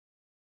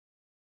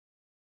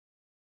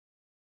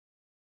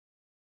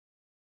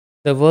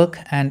the work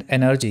and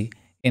energy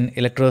in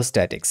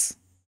electrostatics.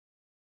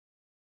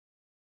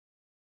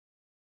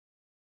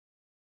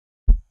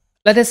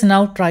 Let us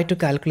now try to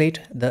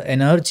calculate the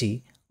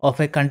energy of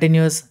a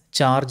continuous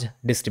charge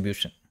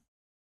distribution.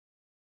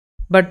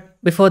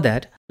 But before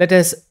that, let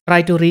us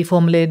try to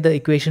reformulate the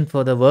equation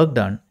for the work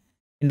done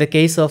in the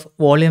case of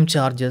volume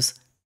charges,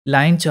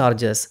 line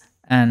charges,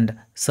 and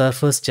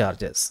surface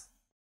charges.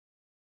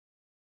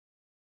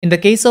 In the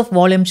case of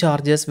volume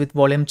charges with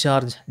volume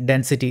charge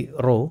density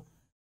ρ,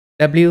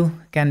 W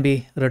can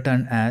be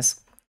written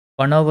as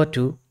 1 over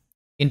 2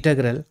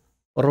 integral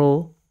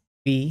ρ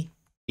V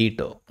d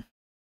tau.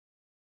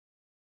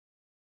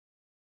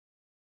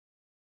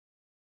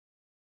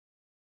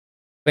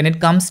 When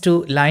it comes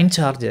to line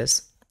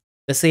charges,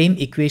 the same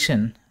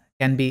equation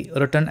can be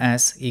written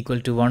as equal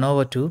to 1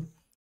 over 2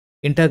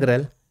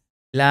 integral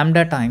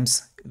lambda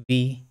times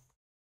V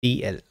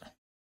dl.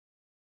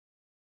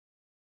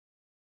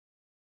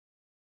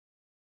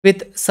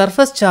 With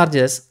surface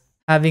charges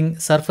having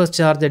surface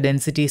charge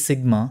density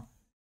sigma,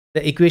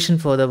 the equation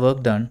for the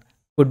work done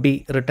could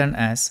be written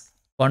as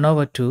 1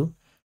 over 2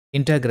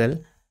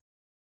 integral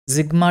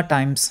sigma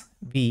times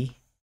V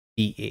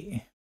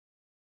dA.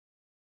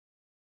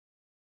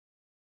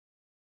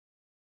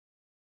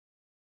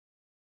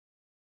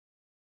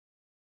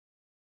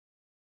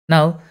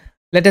 Now,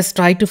 let us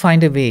try to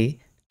find a way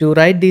to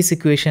write these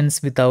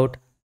equations without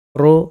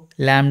rho,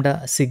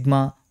 lambda,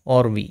 sigma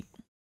or V.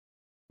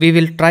 We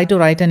will try to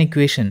write an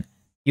equation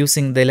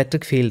using the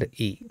electric field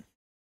E.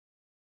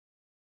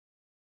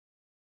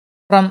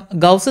 From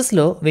Gauss's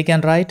law, we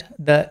can write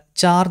the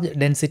charge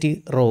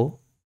density rho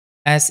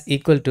as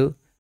equal to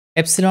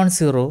epsilon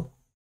 0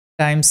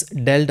 times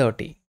del dot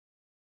E.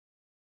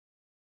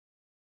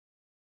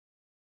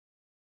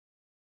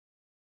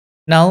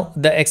 Now,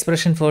 the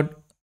expression for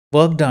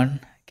work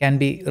done can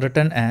be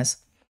written as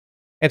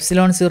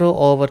epsilon 0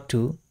 over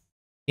 2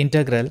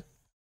 integral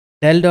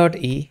del dot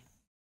E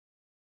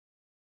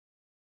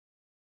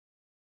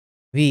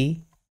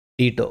V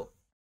d tau.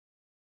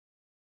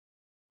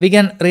 We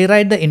can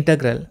rewrite the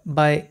integral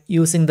by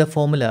using the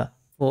formula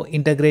for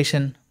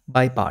integration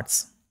by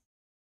parts.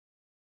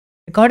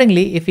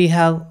 Accordingly, if we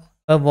have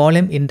a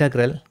volume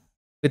integral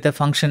with a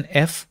function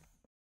f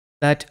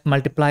that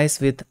multiplies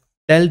with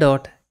del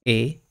dot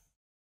A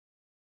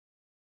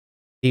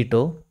d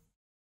tau,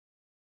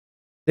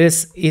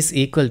 this is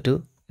equal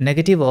to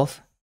negative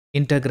of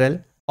integral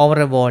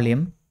over a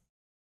volume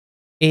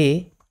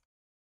A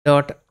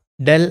dot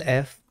del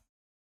f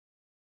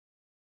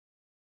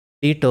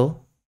d tau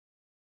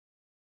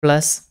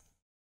plus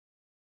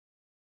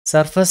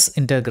surface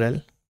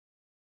integral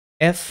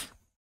f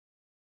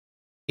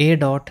A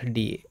dot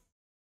dA.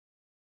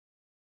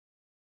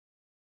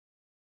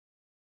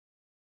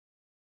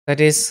 That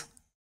is,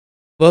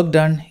 work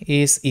done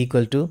is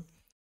equal to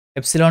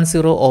epsilon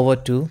 0 over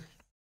 2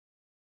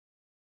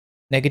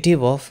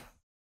 negative of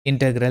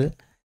integral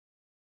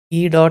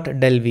E dot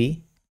del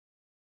V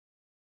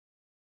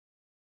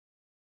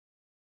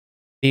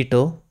d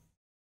tau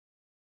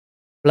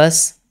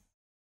plus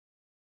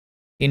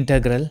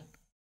integral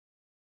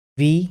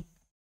V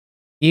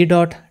E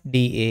dot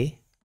dA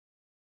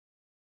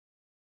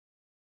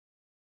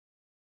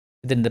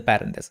within the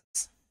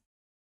parentheses.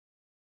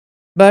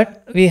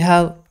 But we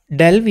have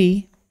del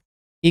V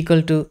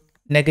equal to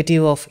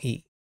negative of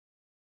E.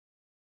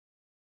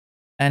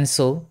 And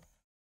so,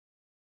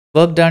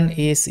 work done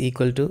is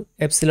equal to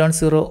epsilon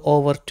 0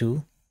 over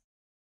 2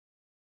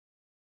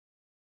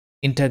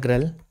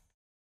 integral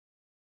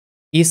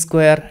E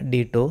square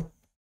d tau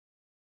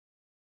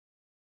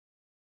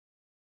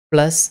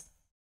plus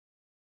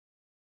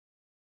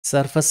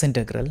surface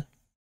integral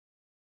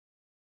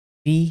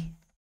V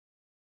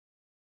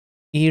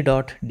E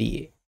dot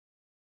dA.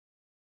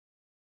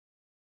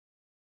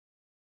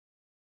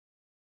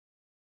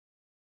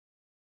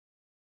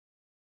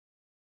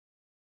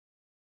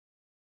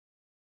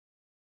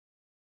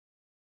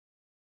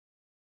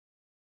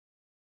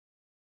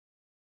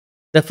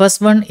 The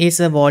first one is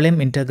a volume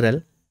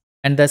integral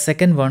and the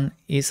second one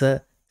is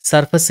a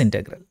surface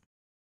integral.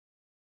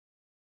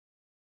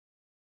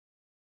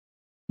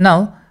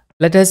 Now,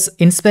 let us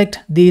inspect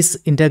these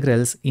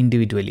integrals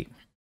individually.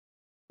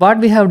 What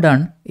we have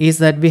done is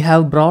that we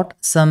have brought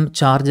some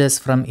charges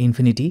from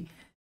infinity.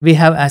 We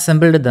have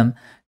assembled them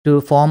to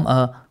form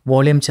a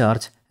volume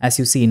charge as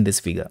you see in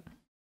this figure.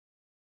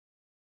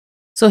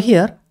 So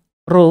here,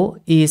 rho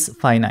is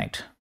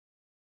finite.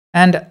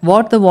 And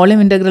what the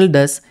volume integral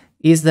does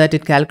is that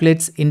it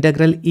calculates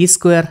integral E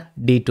square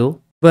d tau,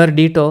 where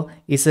d tau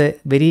is a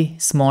very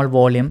small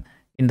volume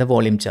in the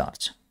volume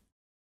charge.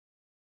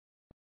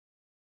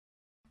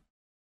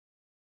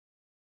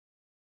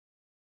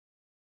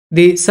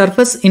 The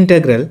surface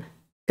integral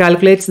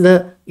calculates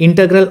the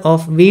integral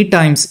of V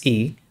times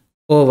E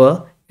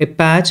over a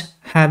patch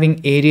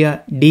having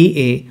area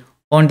dA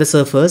on the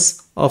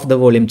surface of the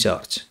volume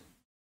charge.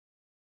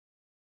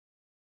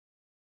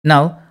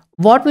 Now,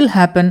 what will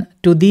happen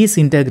to these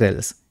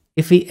integrals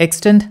if we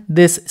extend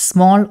this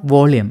small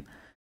volume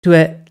to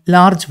a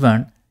large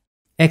one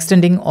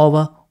extending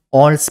over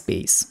all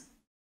space?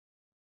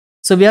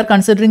 So we are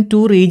considering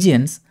two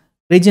regions.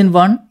 Region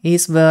 1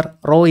 is where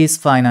rho is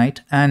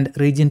finite and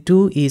region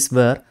 2 is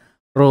where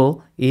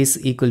rho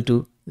is equal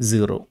to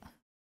 0.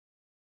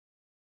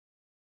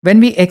 When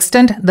we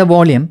extend the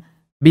volume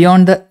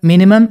beyond the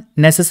minimum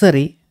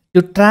necessary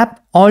to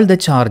trap all the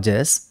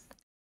charges,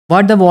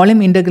 what the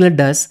volume integral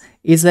does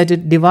is that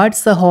it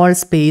divides the whole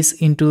space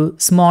into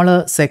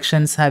smaller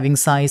sections having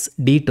size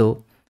d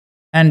tau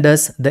and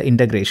does the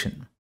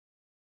integration.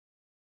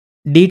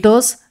 D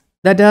taus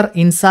that are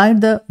inside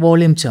the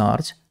volume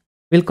charge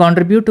will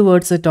contribute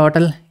towards the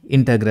total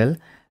integral,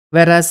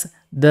 whereas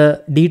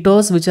the d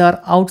taus which are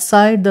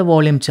outside the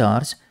volume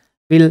charge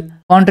will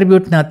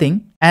contribute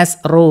nothing as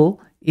rho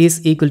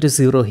is equal to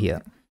 0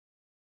 here.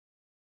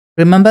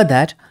 Remember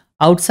that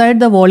outside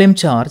the volume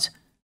charge,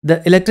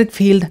 the electric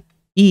field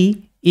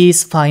E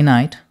is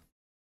finite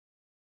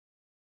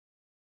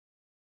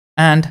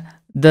and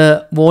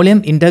the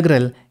volume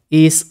integral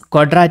is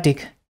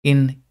quadratic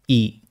in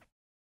E.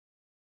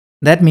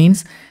 That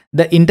means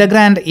the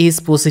integrand is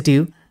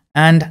positive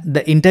and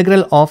the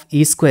integral of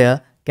E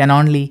square can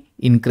only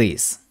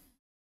increase.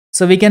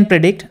 So we can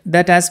predict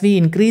that as we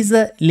increase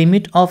the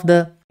limit of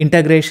the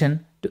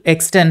integration to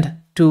extend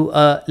to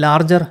a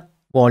larger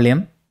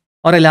volume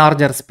or a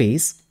larger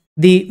space,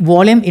 the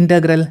volume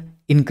integral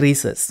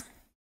increases.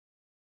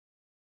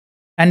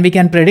 And we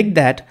can predict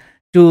that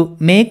to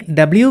make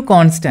W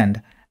constant,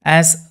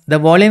 as the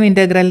volume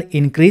integral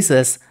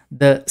increases,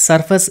 the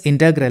surface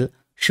integral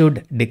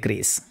should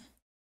decrease.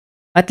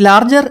 At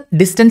larger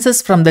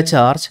distances from the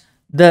charge,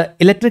 the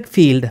electric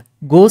field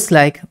goes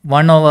like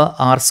 1 over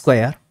r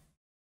square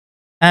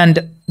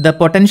and the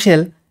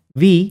potential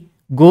V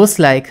goes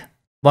like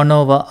 1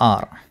 over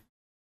r.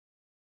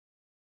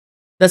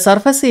 The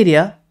surface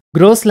area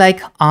grows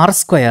like r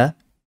square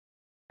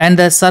and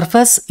the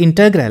surface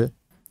integral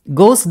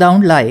goes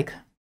down like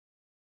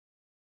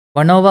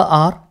 1 over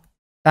r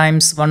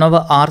times 1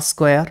 over r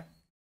square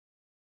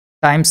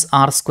times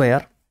r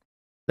square,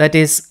 that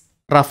is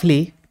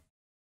roughly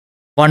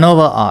 1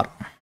 over r.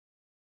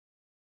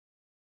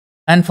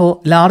 And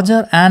for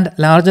larger and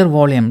larger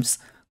volumes,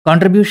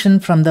 contribution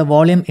from the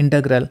volume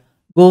integral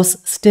goes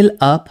still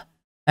up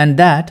and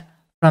that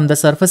from the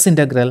surface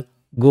integral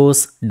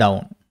goes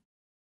down.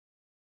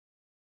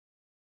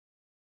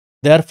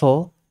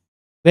 Therefore,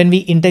 when we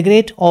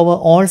integrate over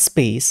all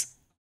space,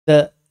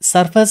 the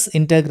surface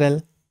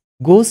integral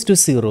goes to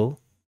 0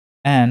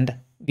 and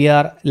we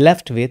are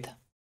left with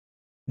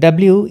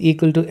W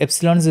equal to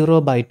epsilon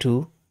 0 by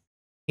 2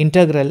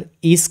 integral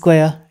E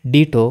square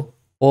d tau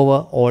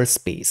over all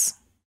space.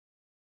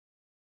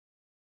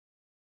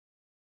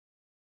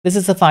 This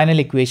is the final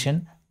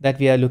equation that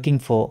we are looking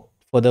for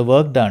the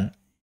work done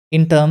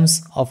in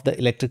terms of the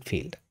electric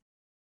field.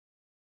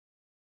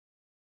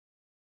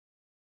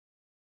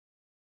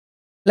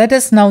 Let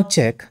us now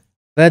check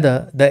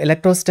whether the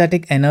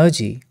electrostatic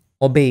energy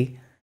obey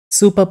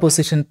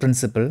superposition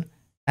principle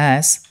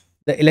as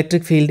the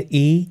electric field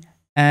E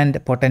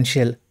and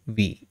potential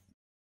V.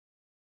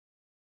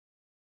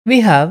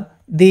 We have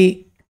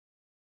the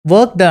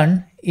work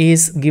done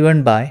is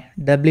given by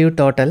W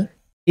total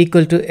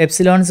equal to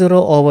epsilon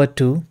 0 over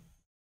 2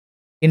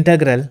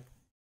 integral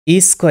E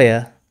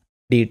square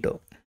d tau.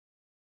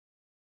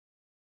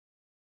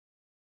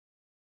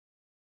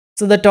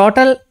 So the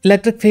total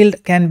electric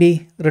field can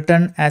be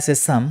written as a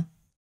sum,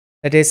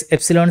 that is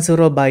epsilon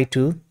 0 by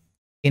 2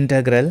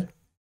 integral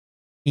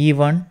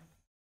E1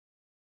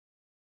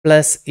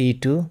 plus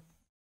E2.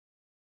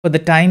 For the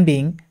time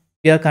being,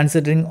 we are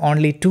considering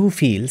only two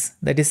fields,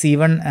 that is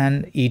E1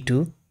 and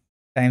E2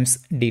 times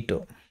d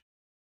tau.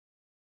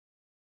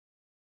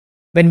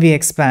 When we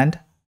expand,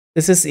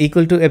 this is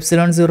equal to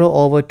epsilon 0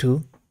 over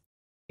 2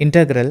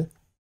 integral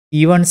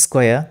E1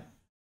 square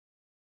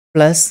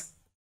plus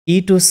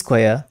E2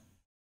 square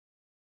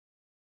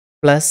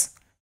plus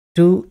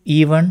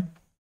 2E1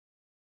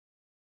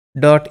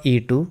 dot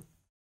E2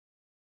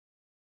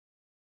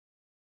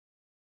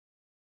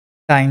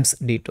 times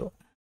d tau.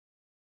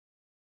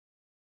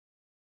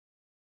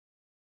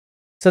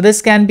 So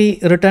this can be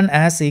written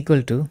as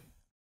equal to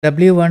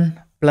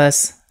W1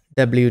 plus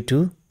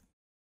W2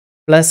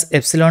 plus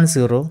epsilon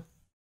 0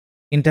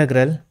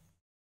 integral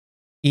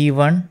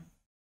E1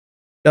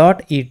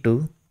 dot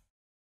E2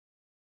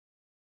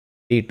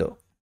 d tau.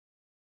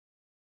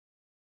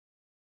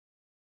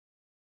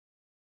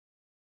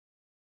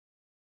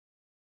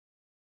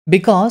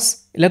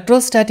 Because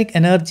electrostatic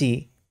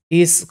energy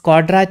is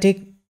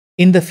quadratic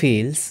in the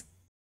fields,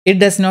 it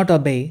does not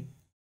obey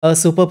a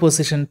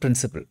superposition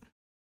principle.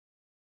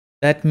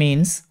 That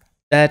means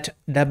that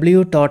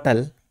W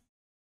total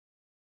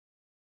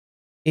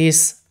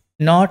is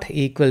not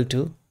equal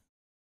to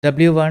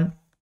W1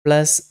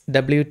 plus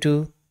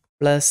W2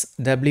 plus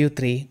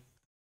W3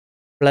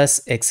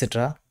 plus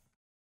etc.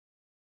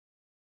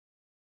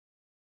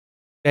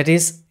 That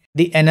is,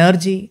 the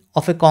energy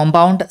of a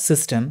compound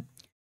system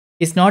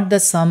is not the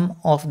sum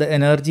of the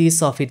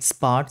energies of its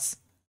parts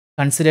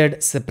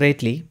considered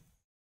separately.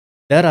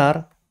 There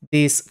are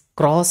these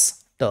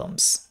cross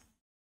terms.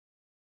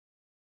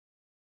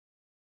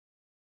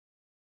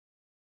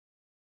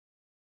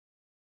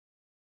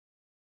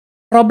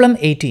 Problem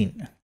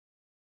 18.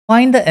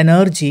 Find the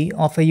energy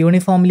of a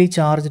uniformly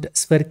charged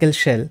spherical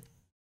shell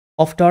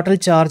of total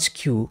charge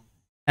Q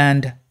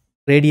and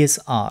radius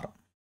R.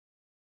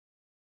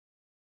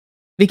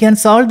 We can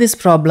solve this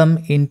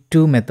problem in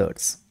two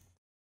methods.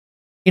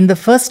 In the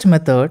first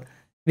method,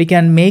 we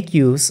can make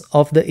use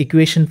of the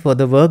equation for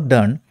the work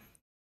done,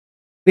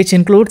 which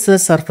includes the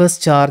surface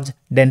charge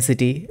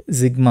density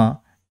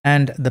sigma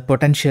and the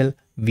potential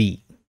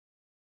V.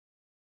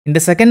 In the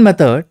second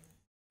method,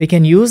 we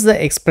can use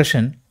the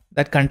expression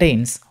that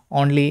contains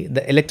only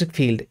the electric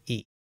field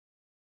E.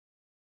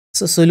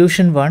 So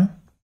solution 1.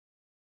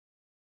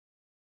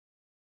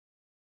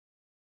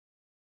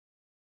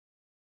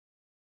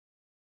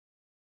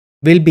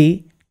 Will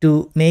be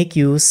to make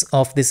use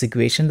of this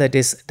equation, that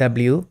is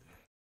W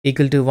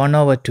equal to 1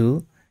 over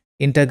 2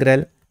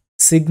 integral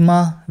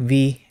sigma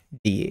V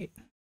dA.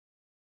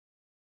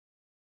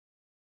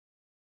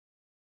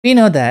 We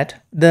know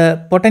that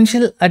the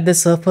potential at the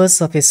surface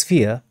of a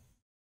sphere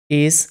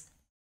is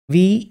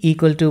V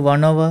equal to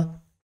 1 over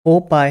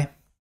 4 pi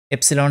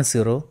epsilon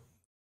 0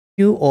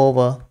 Q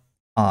over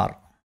R,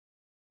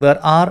 where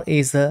R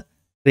is the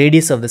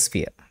radius of the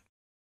sphere.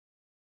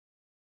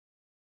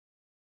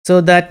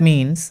 So that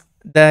means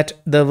that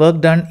the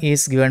work done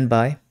is given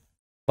by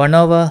 1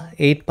 over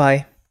 8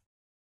 pi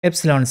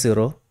epsilon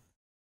 0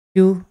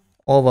 Q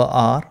over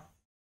R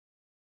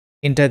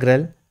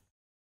integral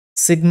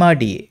sigma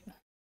dA.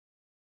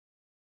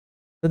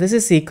 So this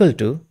is equal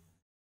to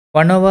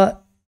 1 over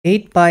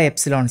 8 pi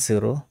epsilon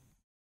 0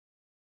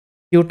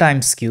 Q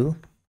times Q,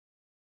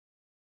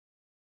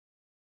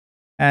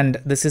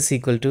 and this is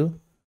equal to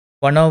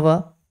 1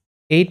 over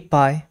 8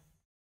 pi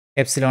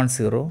epsilon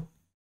 0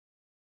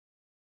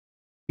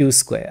 Q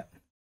square.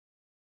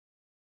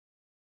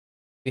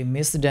 We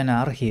missed an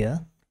R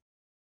here.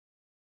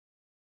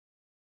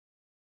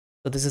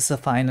 So this is the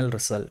final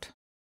result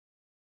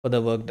for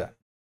the work done.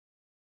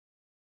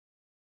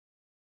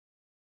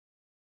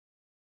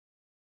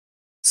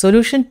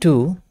 Solution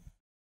 2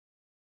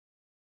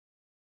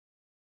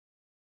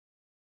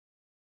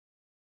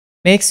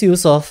 makes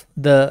use of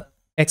the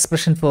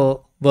expression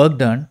for work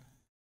done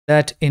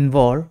that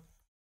involve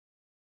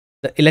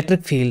the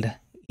electric field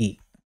E.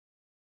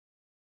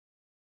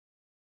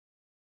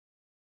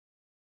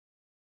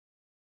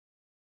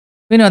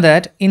 We know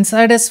that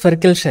inside a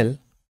spherical shell,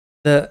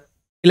 the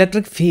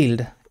electric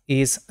field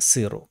is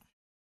 0.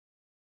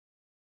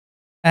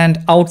 And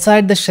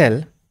outside the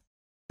shell,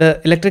 the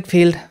electric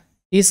field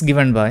is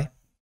given by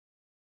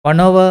 1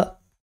 over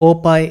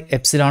 4 pi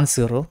epsilon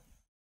 0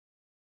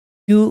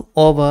 Q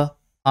over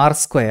R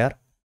square,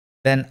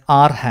 then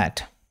R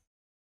hat.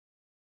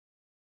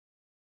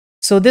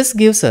 So this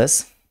gives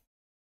us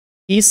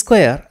E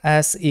square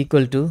as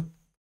equal to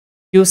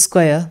Q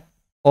square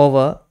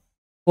over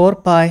 4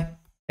 pi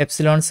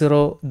epsilon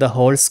 0 the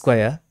whole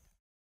square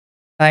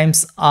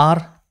times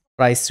R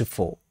raised to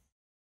 4.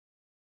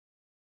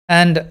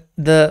 And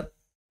the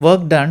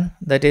work done,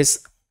 that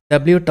is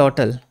W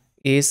total,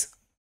 is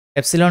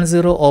epsilon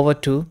 0 over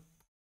 2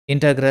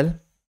 integral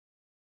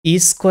E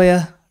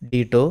square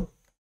d tau,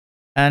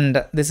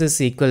 and this is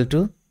equal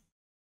to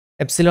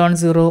epsilon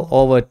 0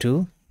 over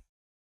 2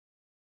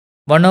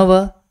 1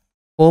 over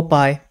 4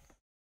 pi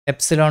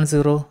epsilon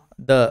 0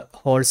 the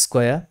whole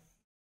square.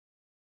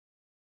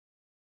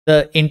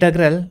 The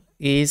integral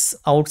is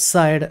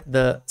outside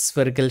the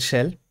spherical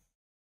shell,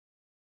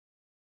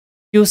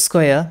 Q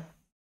square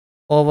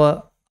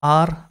over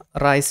R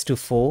raised to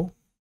 4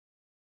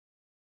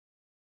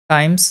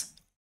 times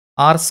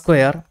R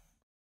square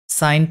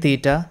sine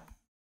theta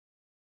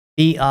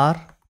dr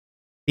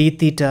d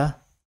theta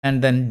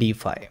and then d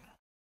phi.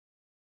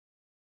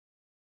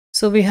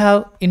 So we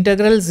have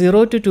integral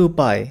 0 to 2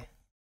 pi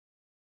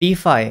d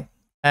phi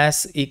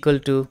as equal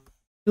to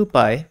 2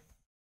 pi,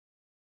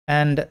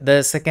 and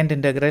the second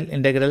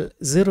integral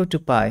 0 to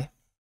pi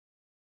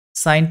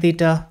sine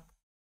theta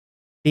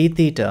d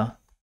theta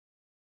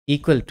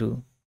equal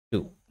to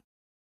 2.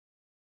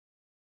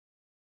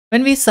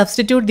 When we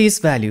substitute these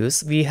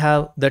values, we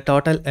have the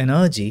total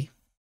energy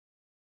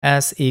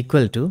as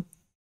equal to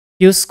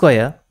Q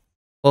square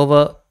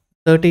over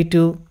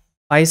 32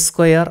 pi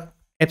square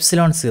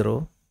epsilon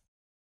 0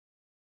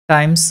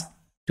 times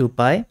 2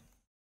 pi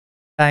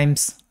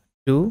times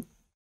 2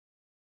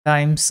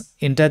 times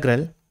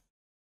integral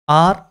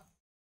R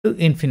to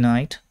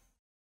infinite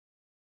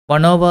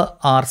 1 over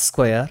R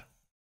square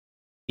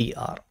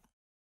dr.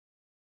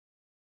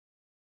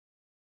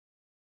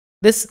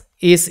 This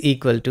is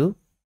equal to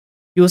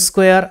Q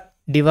square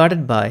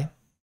divided by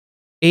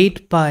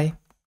 8 pi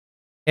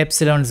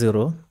epsilon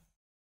 0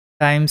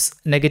 times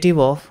negative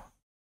of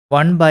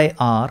 1 by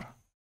R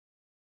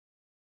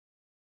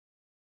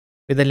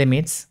with the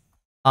limits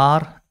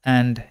R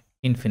and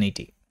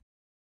infinity.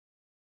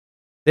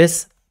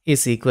 This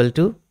is equal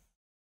to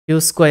Q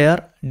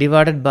square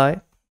divided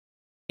by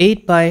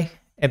 8 pi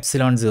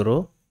epsilon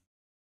 0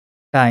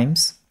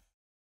 times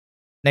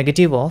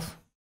negative of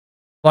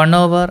 1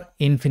 over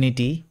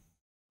infinity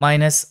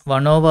minus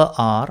 1 over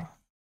R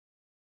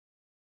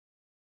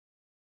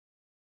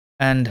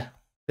and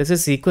This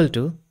is equal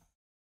to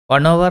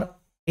 1 over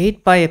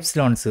 8 pi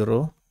epsilon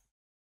 0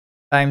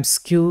 times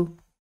Q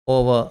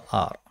over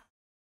R.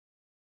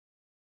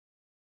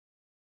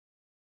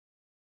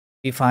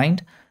 We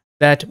find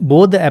that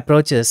both the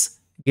approaches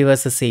give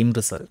us the same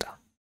result.